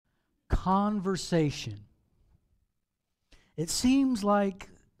conversation. It seems like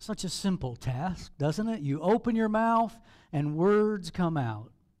such a simple task, doesn't it? You open your mouth and words come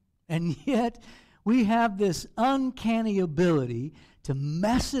out. And yet we have this uncanny ability to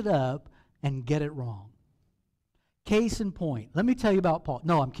mess it up and get it wrong. Case in point. Let me tell you about Paul.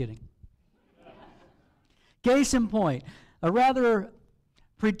 No, I'm kidding. Case in point. A rather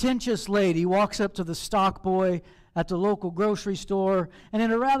pretentious lady walks up to the stock boy at the local grocery store, and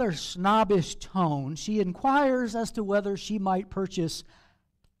in a rather snobbish tone, she inquires as to whether she might purchase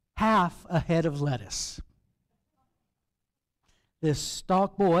half a head of lettuce. This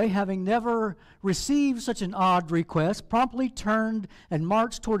stock boy, having never received such an odd request, promptly turned and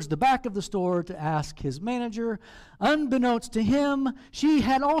marched towards the back of the store to ask his manager. Unbeknownst to him, she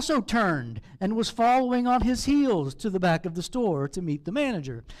had also turned and was following on his heels to the back of the store to meet the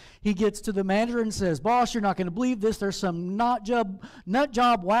manager. He gets to the manager and says, "Boss, you're not going to believe this. There's some nut job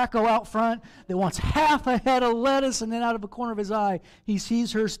wacko out front that wants half a head of lettuce." And then out of the corner of his eye, he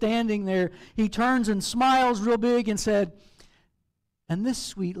sees her standing there. He turns and smiles real big and said, "And this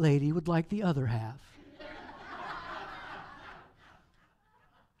sweet lady would like the other half."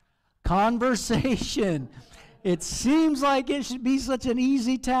 Conversation. It seems like it should be such an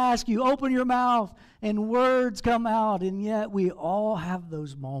easy task. You open your mouth and words come out, and yet we all have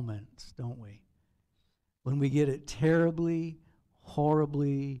those moments, don't we? When we get it terribly,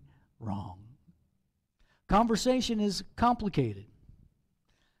 horribly wrong. Conversation is complicated,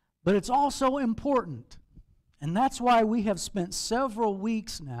 but it's also important. And that's why we have spent several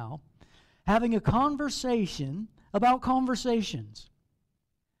weeks now having a conversation about conversations.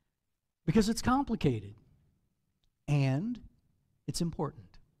 Because it's complicated and it's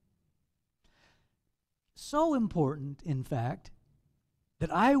important. So important, in fact,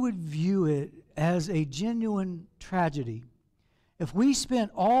 that I would view it as a genuine tragedy if we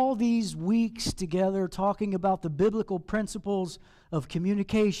spent all these weeks together talking about the biblical principles of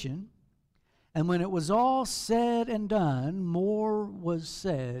communication, and when it was all said and done, more was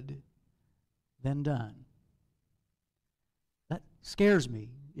said than done. That scares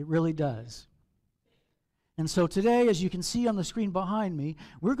me. It really does. And so today, as you can see on the screen behind me,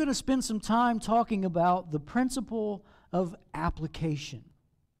 we're going to spend some time talking about the principle of application.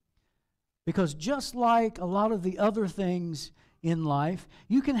 Because just like a lot of the other things in life,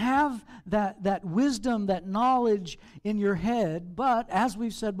 you can have that wisdom, that knowledge in your head, but as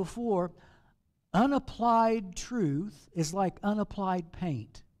we've said before, unapplied truth is like unapplied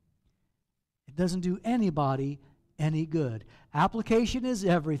paint. It doesn't do anybody any good. Application is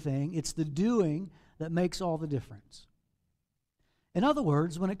everything. It's the doing that makes all the difference. In other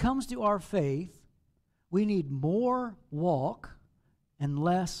words, when it comes to our faith, we need more walk and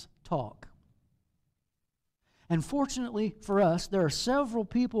less talk. And fortunately for us, there are several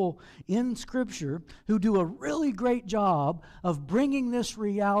people in Scripture who do a really great job of bringing this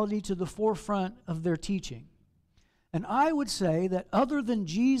reality to the forefront of their teaching. And I would say that other than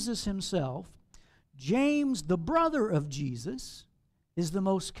Jesus himself, James, the brother of Jesus, is the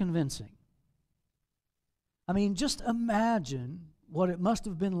most convincing. I mean, just imagine what it must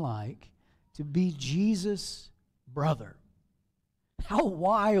have been like to be Jesus' brother. How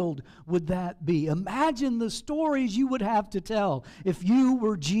wild would that be? Imagine the stories you would have to tell if you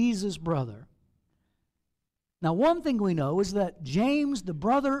were Jesus' brother. Now, one thing we know is that James, the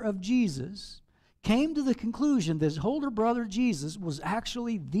brother of Jesus, came to the conclusion that his older brother Jesus was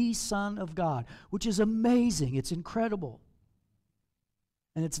actually the Son of God, which is amazing. It's incredible.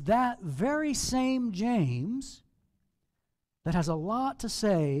 And it's that very same James that has a lot to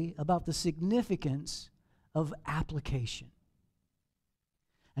say about the significance of application.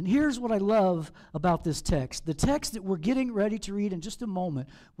 And here's what I love about this text. The text that we're getting ready to read in just a moment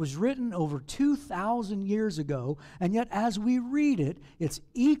was written over 2,000 years ago, and yet as we read it, it's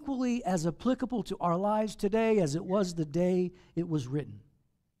equally as applicable to our lives today as it was the day it was written.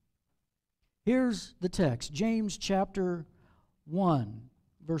 Here's the text, James chapter 1,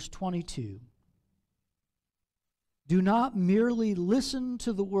 verse 22. Do not merely listen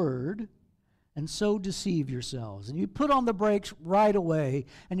to the word and so deceive yourselves. And you put on the brakes right away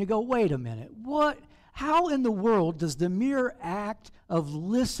and you go, wait a minute, how in the world does the mere act of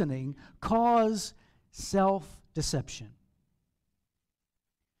listening cause self-deception?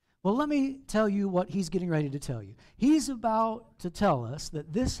 Well, let me tell you what he's getting ready to tell you. He's about to tell us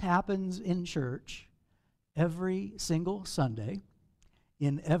that this happens in church every single Sunday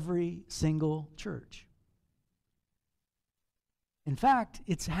in every single church. In fact,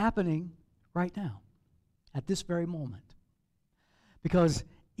 it's happening right now, at this very moment. Because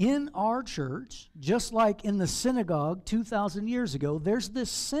in our church, just like in the synagogue 2,000 years ago, there's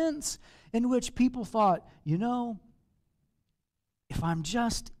this sense in which people thought, you know, if I'm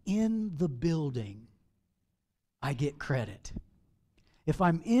just in the building, I get credit. If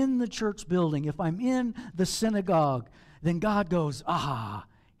I'm in the church building, if I'm in the synagogue, then God goes,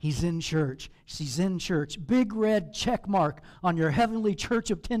 he's in church. She's in church. Big red check mark on your heavenly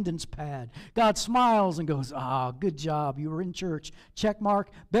church attendance pad. God smiles and goes, good job. You were in church. Check mark.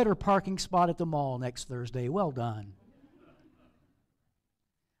 Better parking spot at the mall next Thursday. Well done.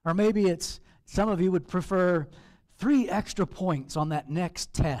 Or maybe it's, some of you would prefer 3 extra points on that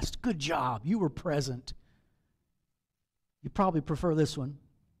next test. Good job. You were present. You probably prefer this one.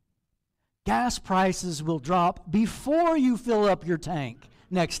 Gas prices will drop before you fill up your tank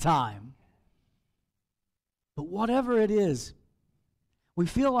next time. But whatever it is, we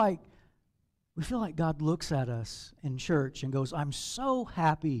feel like God looks at us in church and goes, I'm so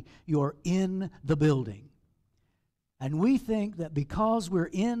happy you're in the building. And we think that because we're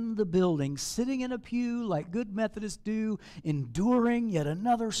in the building, sitting in a pew like good Methodists do, enduring yet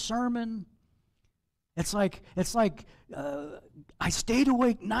another sermon, it's like I stayed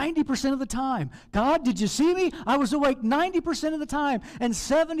awake 90% of the time. God, did you see me? I was awake 90% of the time, and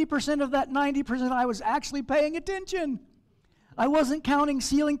 70% of that 90% I was actually paying attention. I wasn't counting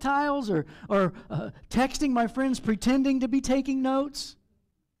ceiling tiles or texting my friends pretending to be taking notes.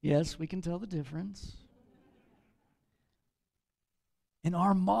 Yes, we can tell the difference. In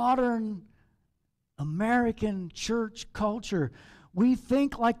our modern American church culture, we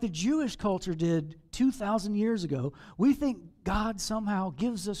think like the Jewish culture did 2,000 years ago. We think God somehow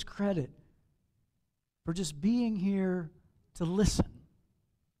gives us credit for just being here to listen.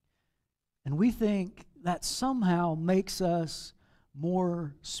 And we think that somehow makes us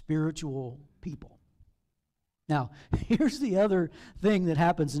more spiritual people. Now, here's the other thing that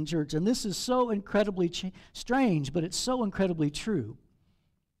happens in church, and this is so incredibly strange, but it's so incredibly true.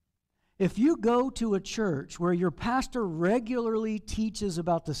 If you go to a church where your pastor regularly teaches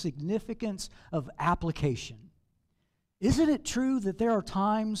about the significance of application, isn't it true that there are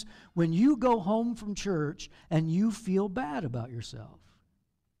times when you go home from church and you feel bad about yourself?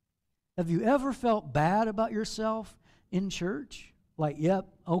 Have you ever felt bad about yourself in church? Like, yep,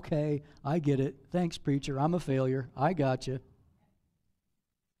 okay, I get it. Thanks, preacher. I'm a failure. I got you.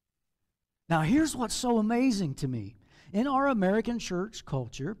 Now, here's what's so amazing to me. In our American church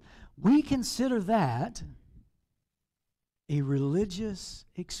culture, we consider that a religious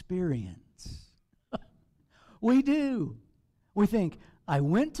experience. We do. We think, I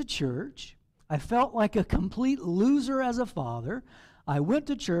went to church, I felt like a complete loser as a father. I went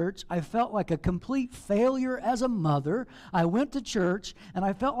to church, I felt like a complete failure as a mother. I went to church, and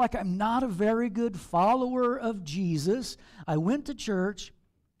I felt like I'm not a very good follower of Jesus. I went to church,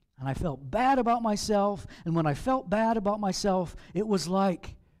 and I felt bad about myself, and when I felt bad about myself, it was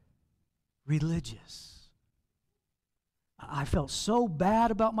like religious. I felt so bad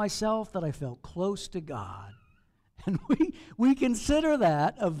about myself that I felt close to God. And we consider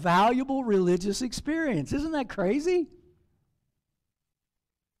that a valuable religious experience. Isn't that crazy?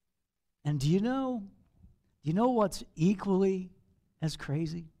 And do you know what's equally as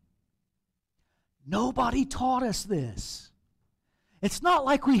crazy? Nobody taught us this. It's not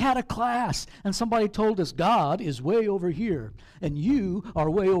like we had a class and somebody told us God is way over here and you are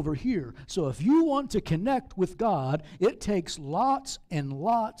way over here. So if you want to connect with God, it takes lots and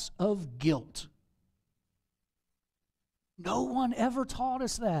lots of guilt. No one ever taught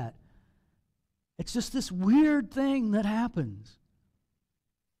us that. It's just this weird thing that happens.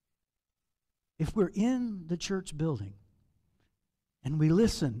 If we're in the church building and we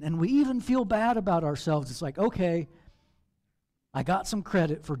listen and we even feel bad about ourselves, it's like, okay, I got some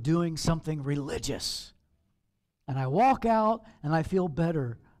credit for doing something religious. And I walk out and I feel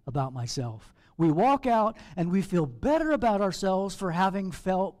better about myself. We walk out and we feel better about ourselves for having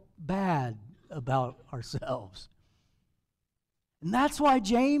felt bad about ourselves. And that's why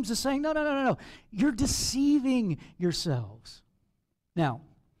James is saying, no. You're deceiving yourselves. Now,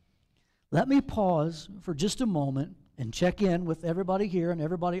 let me pause for just a moment and check in with everybody here and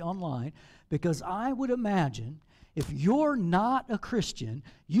everybody online, because I would imagine if you're not a Christian,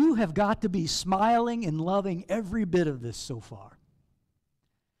 you have got to be smiling and loving every bit of this so far.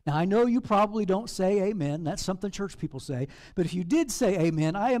 Now, I know you probably don't say amen. That's something church people say. But if you did say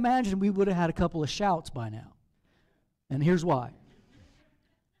amen, I imagine we would have had a couple of shouts by now. And here's why.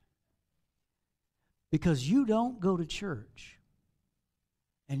 Because you don't go to church.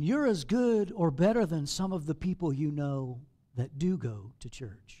 And you're as good or better than some of the people you know that do go to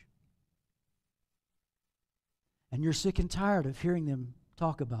church. And you're sick and tired of hearing them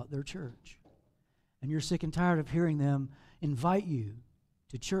talk about their church. And you're sick and tired of hearing them invite you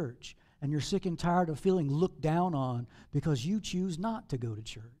to church. And you're sick and tired of feeling looked down on because you choose not to go to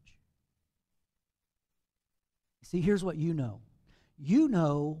church. See, here's what you know. You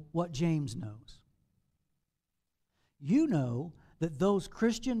know what James knows. You know that those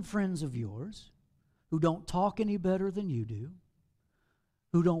Christian friends of yours who don't talk any better than you do,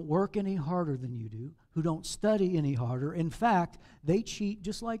 who don't work any harder than you do, who don't study any harder, in fact, they cheat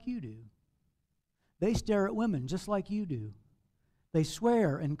just like you do. They stare at women just like you do. They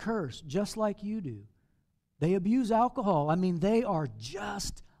swear and curse just like you do. They abuse alcohol. I mean, they are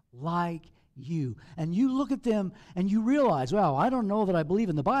just like you. And you look at them and you realize, well, I don't know that I believe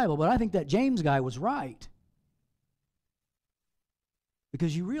in the Bible, but I think that James guy was right.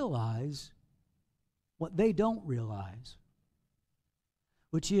 Because you realize what they don't realize,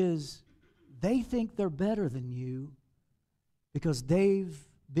 which is they think they're better than you because they've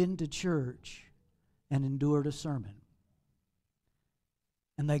been to church and endured a sermon.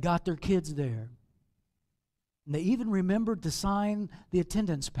 And they got their kids there. And they even remembered to sign the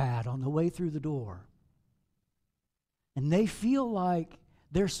attendance pad on the way through the door. And they feel like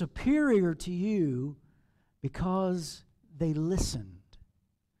they're superior to you because they listened.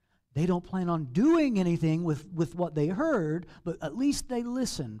 They don't plan on doing anything with what they heard, but at least they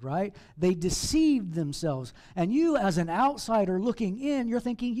listened, right? They deceived themselves. And you, as an outsider looking in, you're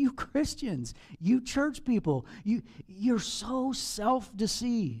thinking, you Christians, you church people, you're so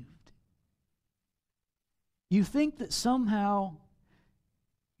self-deceived. You think that somehow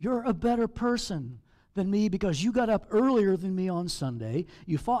you're a better person than me because you got up earlier than me on Sunday,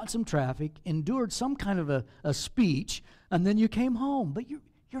 you fought some traffic, endured some kind of a speech, and then you came home. But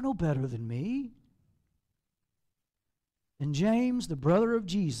you're no better than me. And James, the brother of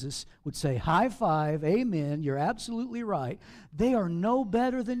Jesus, would say, high five, amen, you're absolutely right. They are no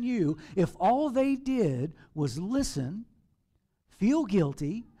better than you if all they did was listen, feel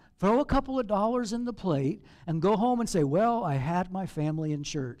guilty, throw a couple of dollars in the plate, and go home and say, well, I had my family in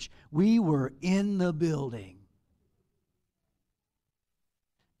church. We were in the building.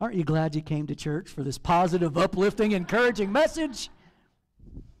 Aren't you glad you came to church for this positive, uplifting, encouraging message?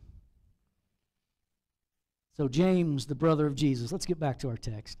 So James, the brother of Jesus, let's get back to our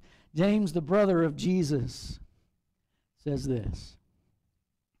text. James, the brother of Jesus, says this: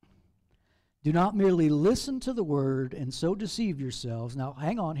 do not merely listen to the word and so deceive yourselves. Now,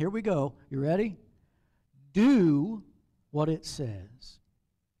 hang on, here we go. You ready? Do what it says.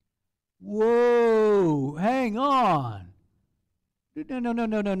 Whoa, hang on.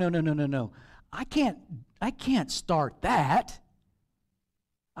 No. I can't start that.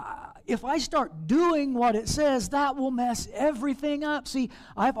 If I start doing what it says, that will mess everything up. See,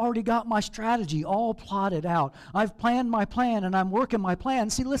 I've already got my strategy all plotted out. I've planned my plan, and I'm working my plan.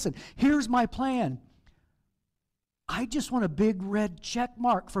 See, listen, here's my plan. I just want a big red check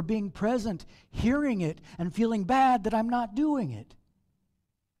mark for being present, hearing it, and feeling bad that I'm not doing it.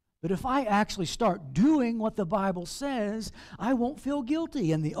 But if I actually start doing what the Bible says, I won't feel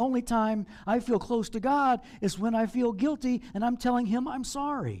guilty. And the only time I feel close to God is when I feel guilty and I'm telling Him I'm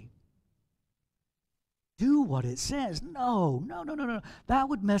sorry. Do what it says. No. That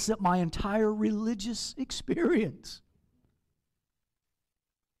would mess up my entire religious experience.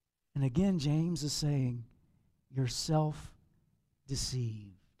 And again, James is saying, you're self-deceived.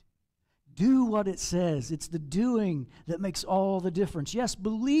 Do what it says. It's the doing that makes all the difference. Yes,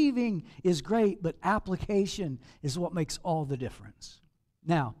 believing is great, but application is what makes all the difference.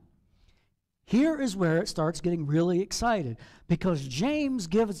 Now, here is where it starts getting really excited, because James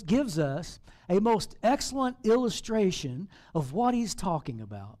gives us a most excellent illustration of what he's talking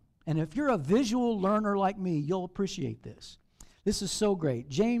about. And if you're a visual learner like me, you'll appreciate this. This is so great.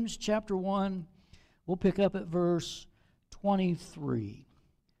 James chapter 1, we'll pick up at verse 23.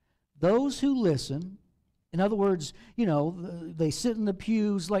 Those who listen, in other words, they sit in the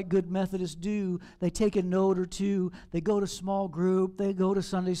pews like good Methodists do. They take a note or two. They go to small group. They go to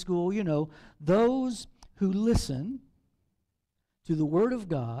Sunday school. Those who listen to the Word of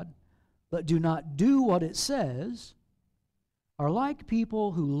God but do not do what it says are like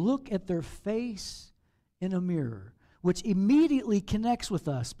people who look at their face in a mirror, which immediately connects with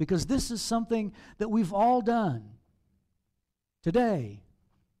us, because this is something that we've all done today.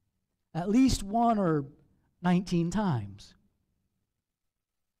 At least 1 or 19 times.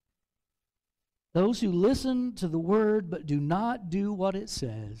 Those who listen to the word but do not do what it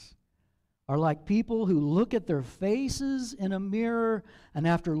says are like people who look at their faces in a mirror and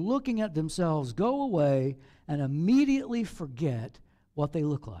after looking at themselves go away and immediately forget what they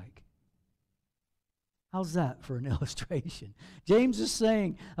look like. How's that for an illustration? James is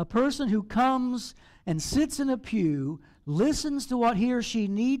saying a person who comes and sits in a pew, listens to what he or she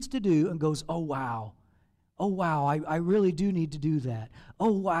needs to do, and goes, oh, wow. Oh, wow, I really do need to do that.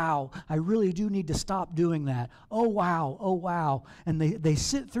 Oh, wow, I really do need to stop doing that. Oh, wow, oh, wow. And they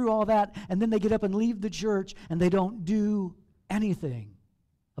sit through all that, and then they get up and leave the church, and they don't do anything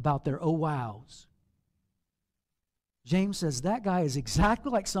about their oh, wows. James says that guy is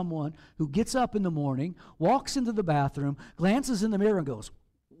exactly like someone who gets up in the morning, walks into the bathroom, glances in the mirror, and goes,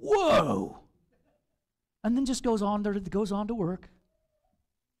 whoa, and then just goes on to work.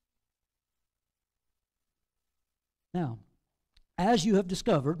 Now, as you have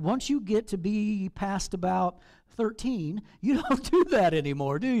discovered, once you get to be past about 13, you don't do that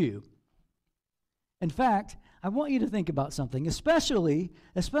anymore, do you? In fact, I want you to think about something, especially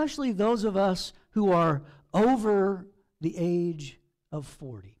those of us who are over the age of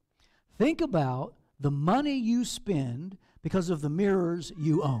 40. Think about the money you spend because of the mirrors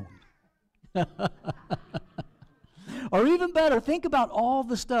you own. Or even better, think about all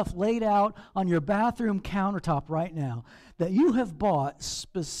the stuff laid out on your bathroom countertop right now that you have bought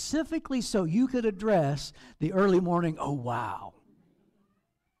specifically so you could address the early morning, oh, wow.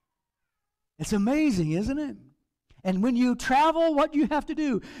 It's amazing, isn't it? And when you travel, what do you have to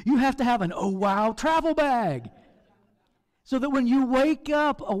do? You have to have an oh, wow travel bag. So that when you wake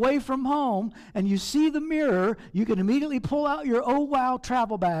up away from home and you see the mirror, you can immediately pull out your oh wow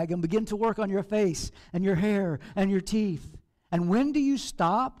travel bag and begin to work on your face and your hair and your teeth. And when do you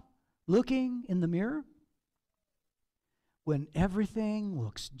stop looking in the mirror? When everything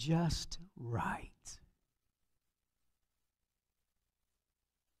looks just right.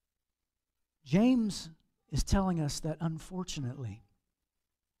 James is telling us that unfortunately,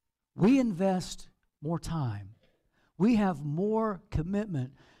 we invest more time. We have more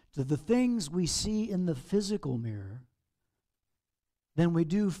commitment to the things we see in the physical mirror than we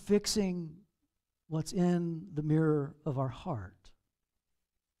do fixing what's in the mirror of our heart.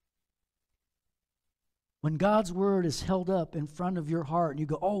 When God's word is held up in front of your heart and you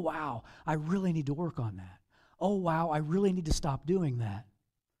go, oh, wow, I really need to work on that. Oh, wow, I really need to stop doing that.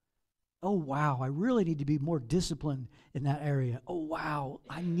 Oh, wow, I really need to be more disciplined in that area. Oh, wow,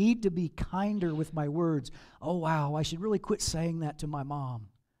 I need to be kinder with my words. Oh, wow, I should really quit saying that to my mom.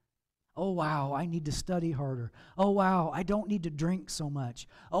 Oh, wow, I need to study harder. Oh, wow, I don't need to drink so much.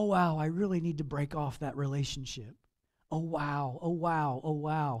 Oh, wow, I really need to break off that relationship. Oh, wow, oh, wow, oh,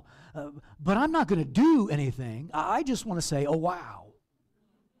 wow. But I'm not going to do anything. I just want to say, oh, wow.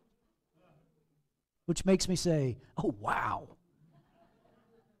 Which makes me say, oh, wow.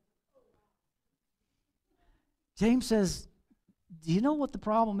 James says, do you know what the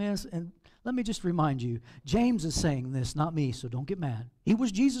problem is? And let me just remind you, James is saying this, not me, so don't get mad. He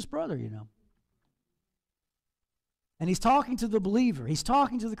was Jesus' brother, you know. And he's talking to the believer. He's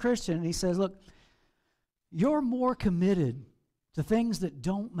talking to the Christian, and he says, look, you're more committed to things that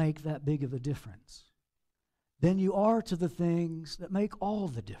don't make that big of a difference than you are to the things that make all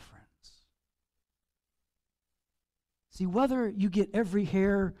the difference. See, whether you get every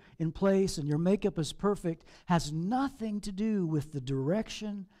hair in place and your makeup is perfect has nothing to do with the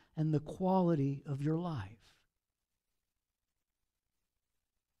direction and the quality of your life.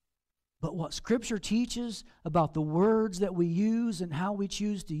 But what Scripture teaches about the words that we use and how we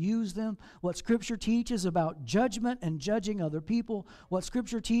choose to use them, what Scripture teaches about judgment and judging other people, what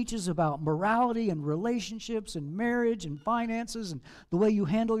Scripture teaches about morality and relationships and marriage and finances and the way you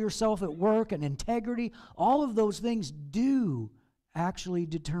handle yourself at work and integrity, all of those things do actually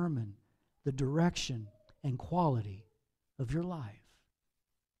determine the direction and quality of your life.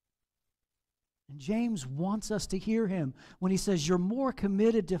 And James wants us to hear him when he says you're more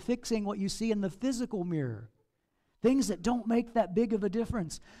committed to fixing what you see in the physical mirror, things that don't make that big of a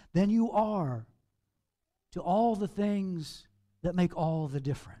difference, than you are to all the things that make all the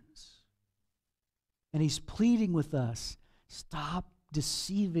difference. And he's pleading with us, stop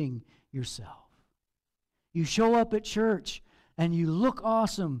deceiving yourself. You show up at church and you look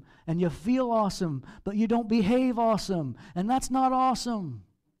awesome and you feel awesome, but you don't behave awesome, and that's not awesome.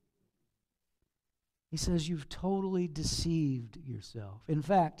 He says you've totally deceived yourself. In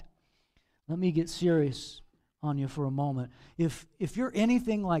fact, let me get serious on you for a moment. If you're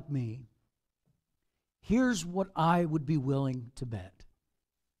anything like me, here's what I would be willing to bet.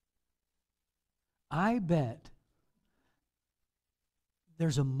 I bet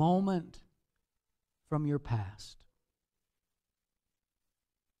there's a moment from your past.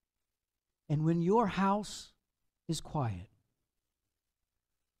 And when your house is quiet,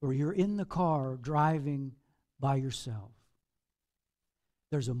 or you're in the car driving by yourself,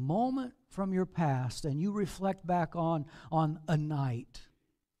 there's a moment from your past and you reflect back on a night,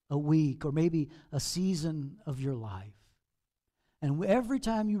 a week, or maybe a season of your life. And every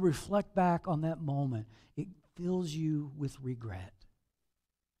time you reflect back on that moment, it fills you with regret.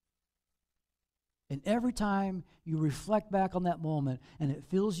 And every time you reflect back on that moment and it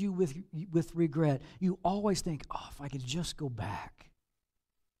fills you with regret, you always think, oh, if I could just go back.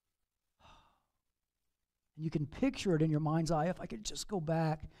 And you can picture it in your mind's eye, if I could just go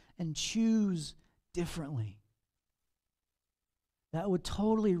back and choose differently. That would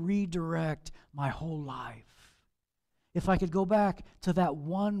totally redirect my whole life. If I could go back to that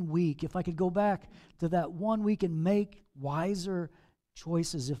 1 week, if I could go back to that 1 week and make wiser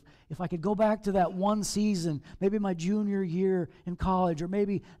choices, if I could go back to that one season, maybe my junior year in college, or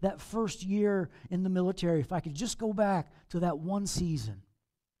maybe that first year in the military, if I could just go back to that one season,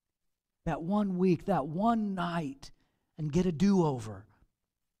 that 1 week, that one night, and get a do-over.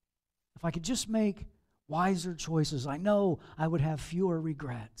 If I could just make wiser choices, I know I would have fewer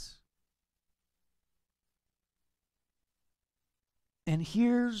regrets. And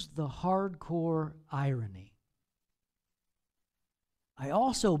here's the hardcore irony. I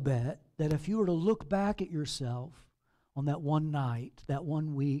also bet that if you were to look back at yourself on that one night, that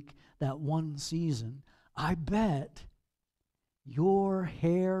 1 week, that one season, I bet your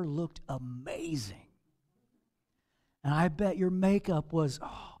hair looked amazing. And I bet your makeup was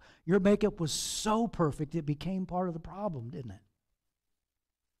so perfect it became part of the problem, didn't it?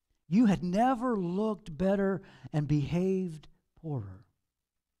 You had never looked better and behaved poorer.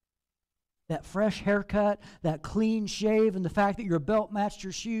 That fresh haircut, that clean shave, and the fact that your belt matched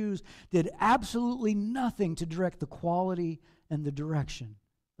your shoes did absolutely nothing to direct the quality and the direction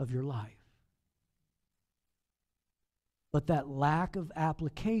of your life. But that lack of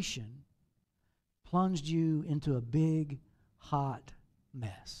application plunged you into a big, hot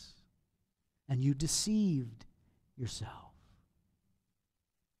mess. And you deceived yourself.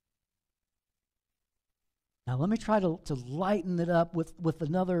 Now let me try to lighten it up with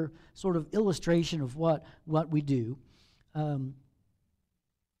another sort of illustration of what we do.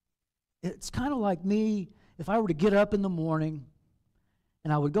 It's kind of like me, if I were to get up in the morning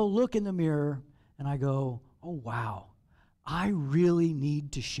and I would go look in the mirror and I go, oh wow, I really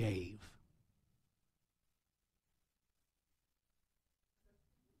need to shave.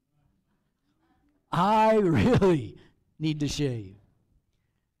 I really need to shave.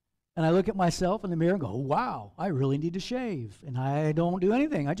 And I look at myself in the mirror and go, wow, I really need to shave. And I don't do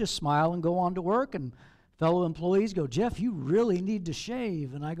anything. I just smile and go on to work, and fellow employees go, Jeff, you really need to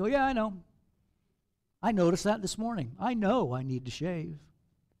shave. And I go, yeah, I know. I noticed that this morning. I know I need to shave.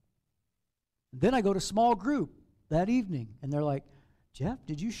 And then I go to small group that evening, and they're like, Jeff,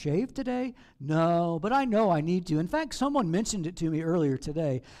 did you shave today? No, but I know I need to. In fact, someone mentioned it to me earlier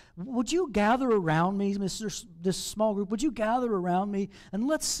today. Would you gather around me, this small group, would you gather around me and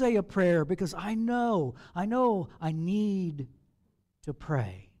let's say a prayer, because I know I need to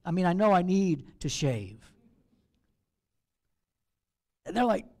pray. I know I need to shave. And they're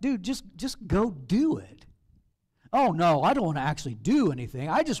like, dude, just go do it. Oh, no, I don't want to actually do anything.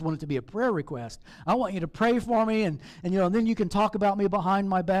 I just want it to be a prayer request. I want you to pray for me, and then you can talk about me behind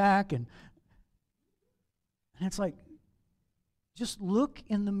my back. And it's like, just look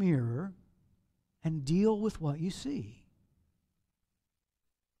in the mirror and deal with what you see.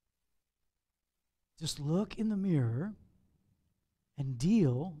 Just look in the mirror and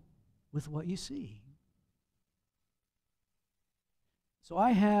deal with what you see. So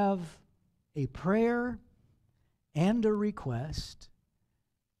I have a prayer and a request,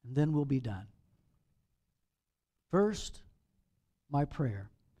 and then we'll be done. First, my prayer.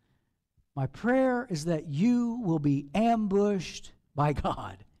 My prayer is that you will be ambushed by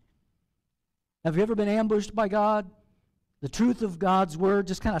God. Have you ever been ambushed by God? The truth of God's word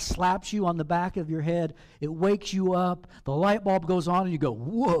just kind of slaps you on the back of your head. It wakes you up. The light bulb goes on, and you go,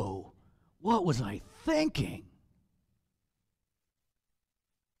 whoa, what was I thinking?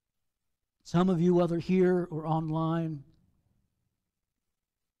 Some of you, whether here or online,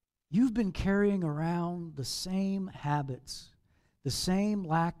 you've been carrying around the same habits, the same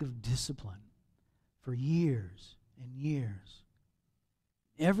lack of discipline for years and years.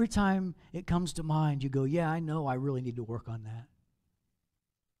 Every time it comes to mind, you go, yeah, I know I really need to work on that.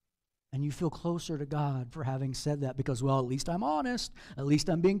 And you feel closer to God for having said that because, well, at least I'm honest. At least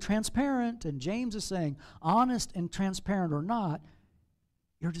I'm being transparent. And James is saying, honest and transparent or not,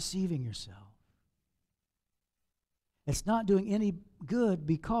 you're deceiving yourself. It's not doing any good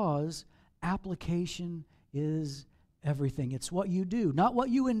because application is everything. It's what you do, not what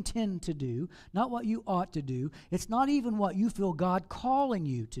you intend to do, not what you ought to do. It's not even what you feel God calling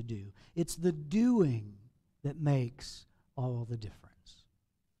you to do. It's the doing that makes all the difference.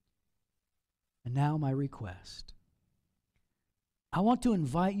 And now my request. I want to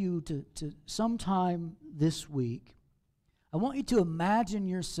invite you to sometime this week, I want you to imagine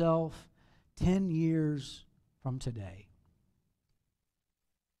yourself 10 years from today.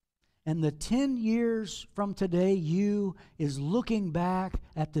 And the 10 years from today you is looking back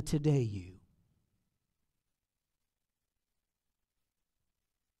at the today you.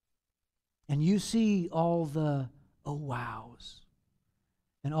 And you see all the oh wows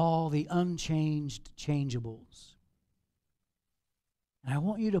and all the unchanged changeables. And I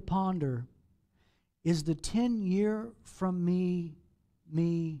want you to ponder, is the 10-year from me,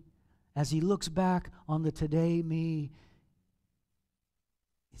 as he looks back on the today me,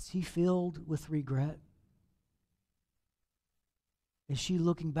 is he filled with regret? Is she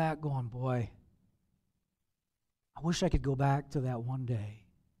looking back going, boy, I wish I could go back to that one day,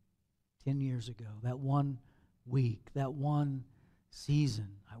 10 years ago, that one week, that one season.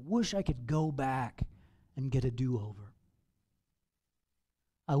 I wish I could go back and get a do-over.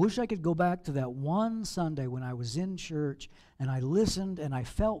 I wish I could go back to that one Sunday when I was in church and I listened and I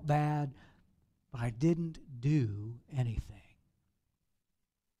felt bad, but I didn't do anything.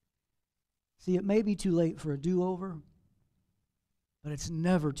 See, it may be too late for a do-over, but it's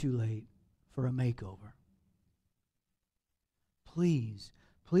never too late for a makeover. Please,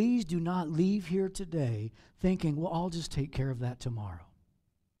 please do not leave here today thinking, well, I'll just take care of that tomorrow.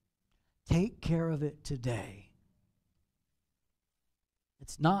 Take care of it today.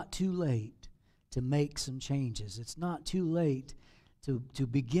 It's not too late to make some changes. It's not too late to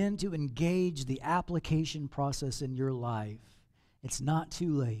begin to engage the application process in your life. It's not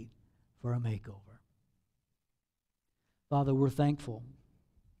too late for a makeover. Father, we're thankful.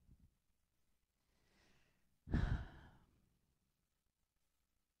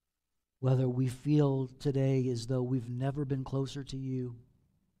 Whether we feel today as though we've never been closer to you,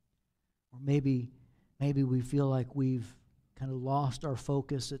 or maybe we feel like we've kind of lost our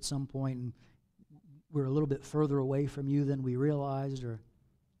focus at some point and we're a little bit further away from you than we realized, or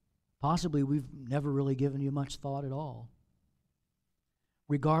possibly we've never really given you much thought at all.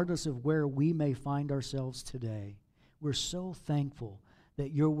 Regardless of where we may find ourselves today, we're so thankful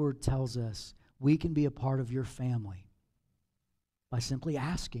that your word tells us we can be a part of your family by simply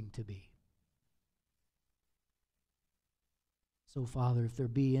asking to be. So, Father, if there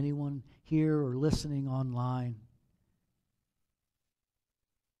be anyone here or listening online,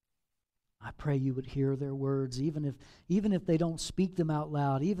 I pray you would hear their words, even if they don't speak them out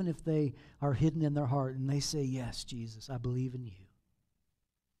loud, even if they are hidden in their heart and they say, yes, Jesus, I believe in you.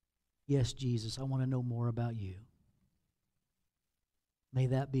 Yes, Jesus, I want to know more about you. May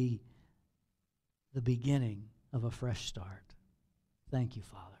that be the beginning of a fresh start. Thank you,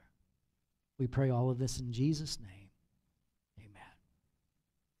 Father. We pray all of this in Jesus' name.